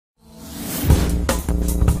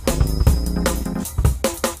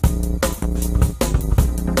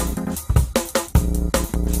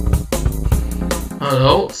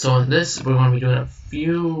Hello, so in this we're going to be doing a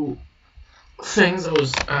few things. I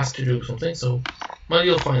was asked to do something, so well,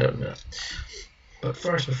 you'll find out in a minute. But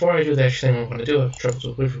first, before I do the actual thing I'm going to do, I've traveled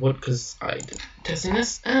to Wood because I did testing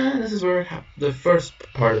this, and this is where the first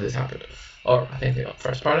part of this happened. Or I think the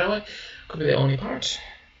first part anyway. Could be the only part.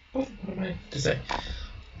 What am I to say?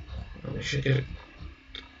 I should get a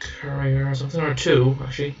courier or something, or two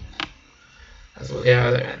actually. As well, yeah,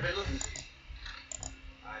 there.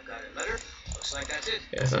 I've got a letter. Looks like that's it.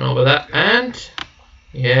 Yes, I know about that. And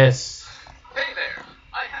yes. Hey there,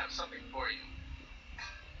 I have something for you.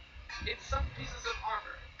 It's some pieces of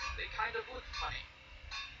armor. They kind of look funny.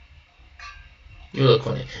 You look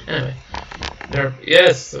funny. Anyway, there.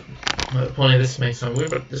 Yes. Funny. This may sound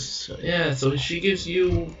weird, but this. Yeah. So she gives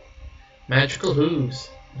you magical hooves.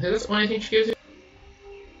 I think that's the only thing she gives you.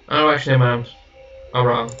 Oh, actually, I'm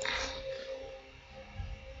wrong.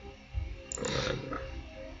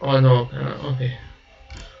 Oh no. Okay.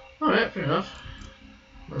 All right. Fair enough.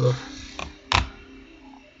 Look.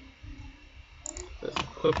 Let's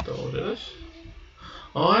equip the order this.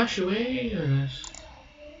 Oh, actually, wait a minute.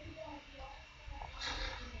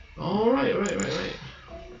 Oh, right.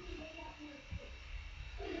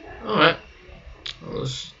 Alright. That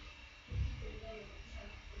was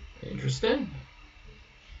interesting.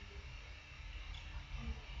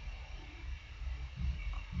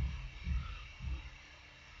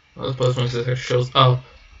 I suppose once it shows up.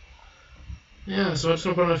 Yeah, so I'm just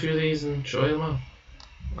gonna put on a few of these and show you them off.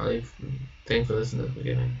 I'll leave thing for this in the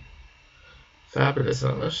beginning. Fabulous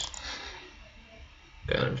on this.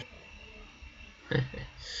 Kind of.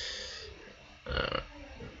 Alright.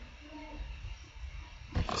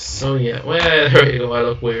 So yeah, well there you go, I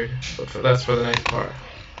look weird. But that's for the next part.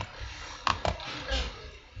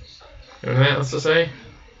 Anything else to say?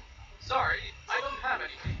 Sorry, I don't have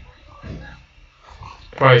anything for you right now.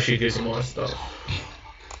 Probably she gives you more stuff.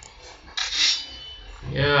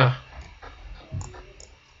 Yeah.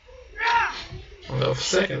 On the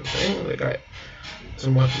second thing, the guy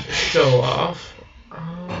doesn't want you to show off.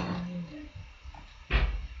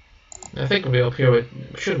 I think we'll be up here. It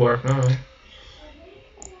should work now. It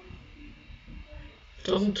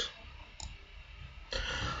doesn't.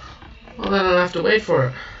 Well, then I'll have to wait for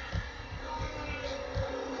it.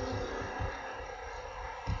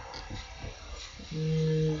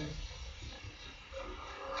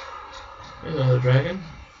 Another dragon.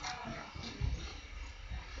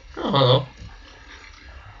 Oh, hello.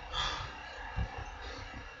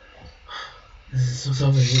 This is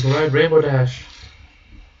something you can ride Rainbow Dash.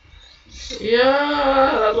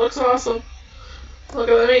 Yeah, that looks awesome. Look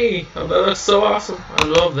at me. That looks so awesome. I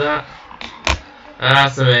love that.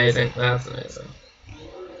 That's amazing. That's amazing.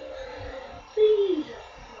 Whee.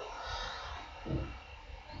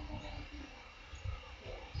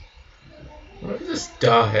 Look at this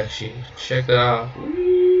dog actually. Check that out.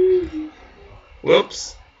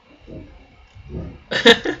 Whoops.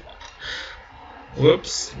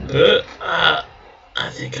 Whoops. I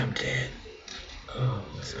think I'm dead. Oh,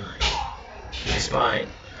 my spine. My spine.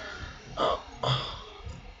 Oh.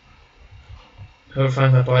 Whoever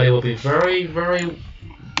finds my body will be very, very.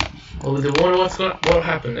 Well, they wonder what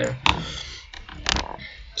happened there.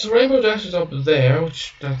 So Rainbow Dash is up there,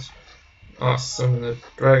 which that's awesome. And the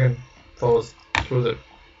dragon falls through the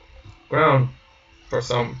ground for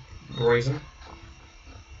some reason.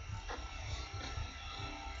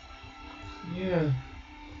 Yeah.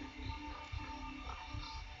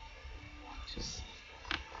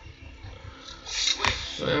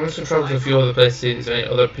 So I'm just gonna travel to a few other places, see if there's any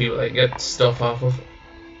other people I can get stuff off of.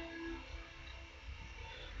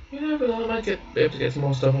 You never know, I might be able to get some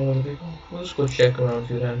more stuff off other people. We'll just go check around a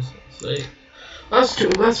few times. See. That's true,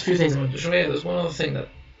 that's a few things I wanted to show you. There's one other thing that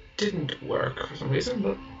didn't work for some reason,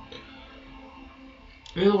 but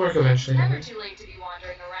it'll work eventually. Never too late to be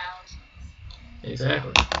wandering around.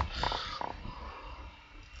 Exactly.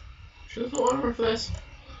 Should have no armor for this.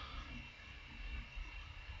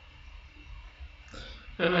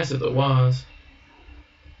 How nice if there was.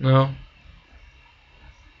 No.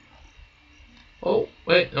 Oh,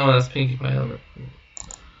 wait. No, that's Pinkie Pie helmet.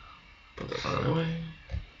 Put that on anyway.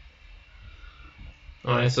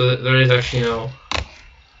 Alright, so there is actually no.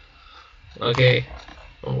 Okay.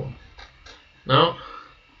 Oh. No?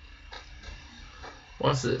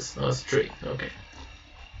 What's this? No, it's a tree. Okay.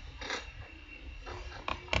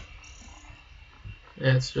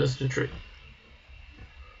 It's just a tree.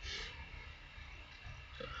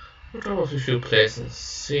 We'll travel to a few places and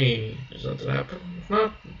see if there's nothing happen. If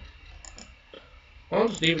not, I'll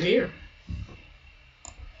just leave it here.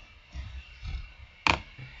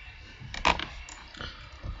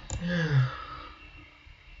 Yeah.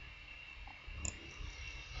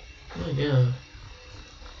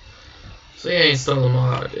 yeah, you install the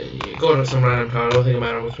mod, and you go to some random town, I don't think it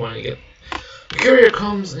matters which one you get. The courier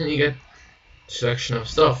comes and you get a selection of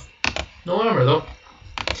stuff. No armor though,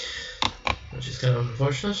 which is kind of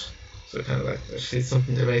unfortunate. So kind of like actually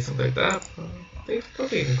something to make something like that. I think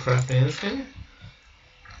probably you can craft in this, can you?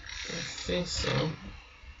 I think so.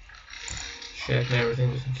 Checking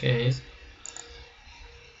everything just in case.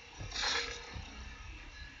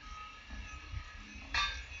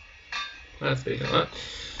 That's big on that.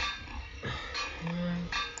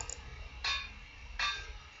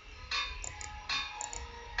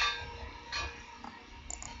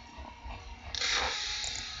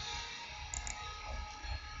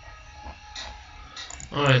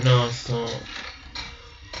 Alright, no, so...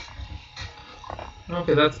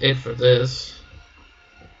 Okay, that's it for this.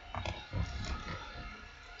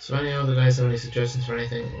 So any other guys have any suggestions for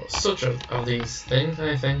anything? Well, such of these things,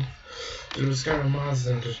 anything? Do the Skyrim mods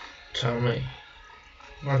and just tell me.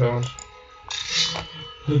 Or don't.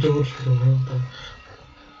 I don't want them.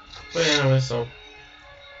 But anyway, so...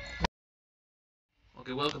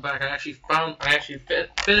 Okay, welcome back. I actually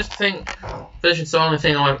finished installing the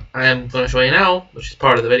thing I am going to show you now, which is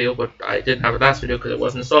part of the video, but I didn't have it last video because it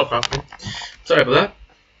wasn't installed properly. Sorry about that.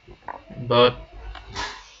 But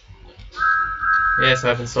yes,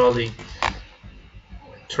 I've installed the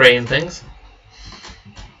train things.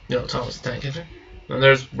 You know, Thomas the Tank Engine. And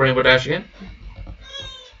there's Rainbow Dash again.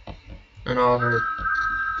 And all her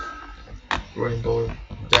Rainbow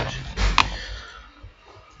Dash.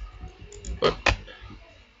 But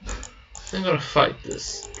I'm gonna fight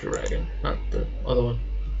this dragon, not the other one.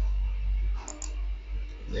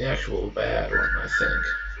 The actual bad one, I think.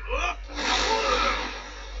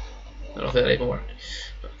 I don't think that even worked.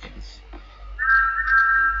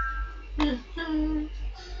 Okay.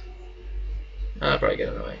 I'll probably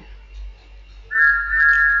get annoying.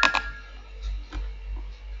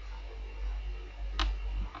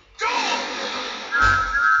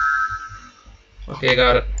 Okay,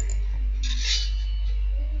 got it.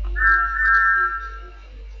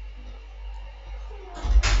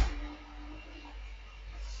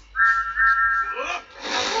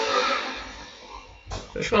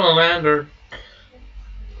 Just gonna land, or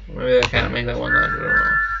maybe I can't make that one land, I don't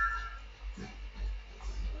know.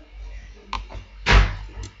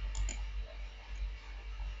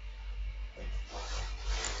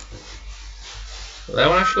 Will that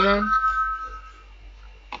one actually go down?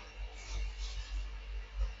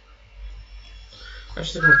 I'm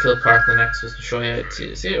just gonna kill part of the Nexus to show you.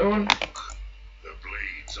 See it, Owen? The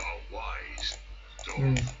blades are wise.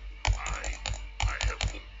 Don't I have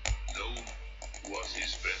known what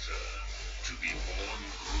is better, to be born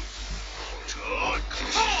good or to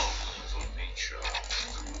uncontrol for nature.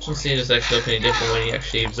 You can see it doesn't actually look any different when you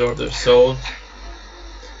actually absorb their soul.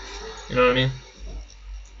 You know what I mean?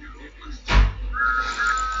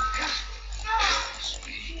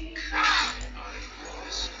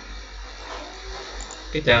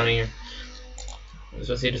 Get down here.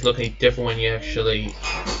 So see, it doesn't look any different when you actually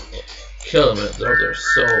kill them and absorb their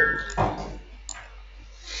soul.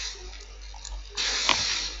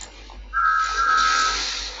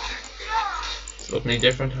 Does it look any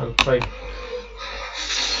different? I'll try.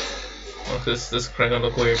 Oh, this is gonna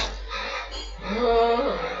look weird.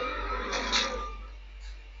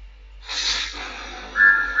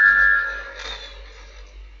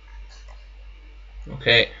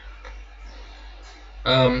 Okay.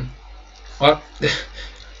 What?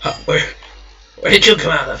 Where did you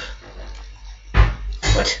come out of?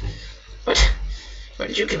 What? Where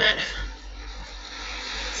did you come out of?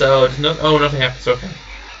 So, nothing happens, okay.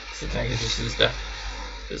 So the tank is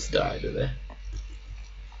just died, did they?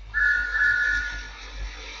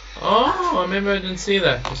 Oh, maybe I didn't see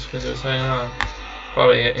that, just because it was hanging on.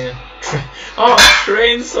 Probably it, yeah. Oh,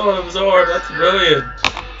 train soul absorb, that's brilliant.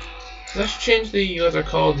 That should change the what they're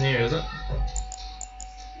called in here, is it?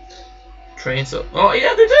 Train soul. Oh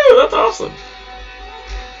yeah, they do. That's awesome.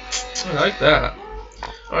 I like that.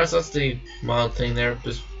 Alright, so that's the mod thing there.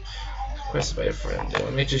 Just requested by a friend.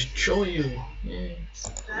 Let me just show you. Yeah.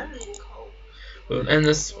 We'll end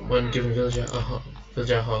this when giving Villager a hug. Let's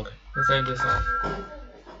end this off.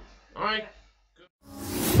 Alright.